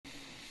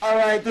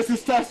Alright, this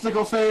is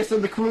Testicle Face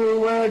and the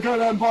crew. We're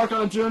gonna embark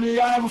on a journey.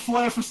 I have a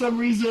flare for some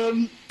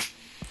reason.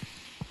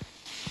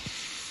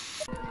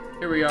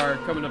 Here we are,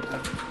 coming up.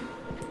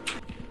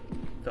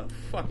 The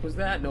fuck was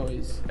that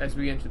noise as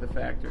we enter the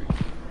factory?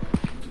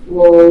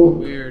 Whoa.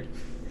 Weird.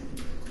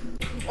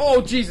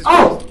 Oh, Jesus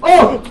Oh!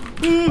 Christ.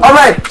 Oh!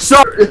 Alright, so,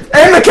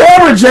 aim the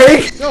camera,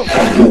 Jake! No.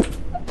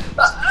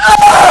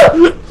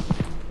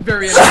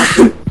 Very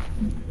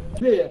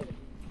Yeah.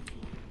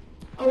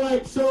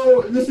 Alright,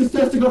 so this is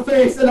Testicle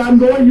Face, and I'm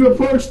going to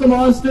approach the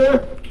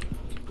monster.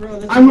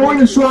 I'm going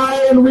to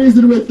try and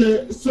reason with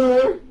it.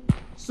 Sir,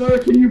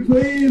 can you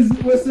please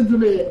listen to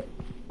me?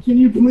 Can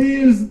you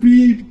please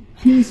be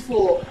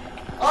peaceful?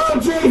 Oh,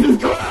 Jesus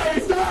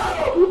Christ! No!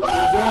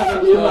 Oh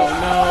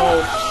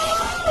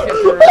no.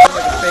 Gets her around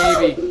like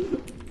a baby.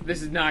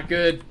 This is not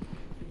good.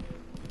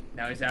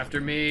 Now he's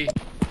after me.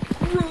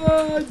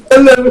 Run!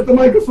 And then with the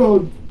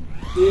microphone.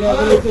 Do you have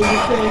anything to say?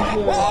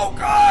 Oh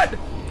God!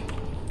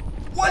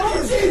 What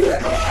is Jesus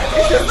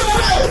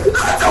Christ!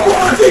 That's a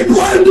walking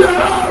blender!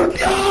 Oh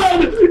God!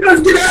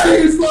 Let's get out of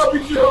here, Sloppy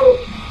Joe!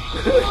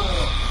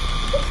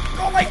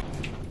 Oh my!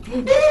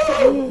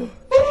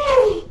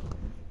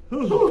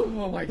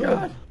 Oh my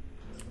God!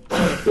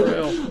 What a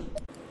thrill!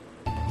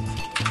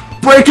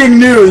 Breaking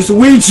news!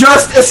 We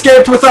just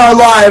escaped with our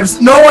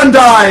lives. No one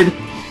died.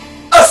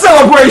 A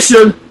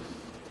celebration!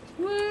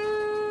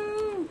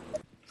 Woo!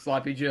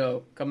 Sloppy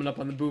Joe coming up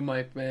on the boom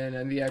mic, man,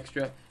 and the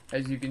extra.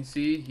 As you can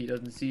see, he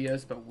doesn't see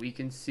us, but we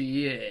can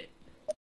see it.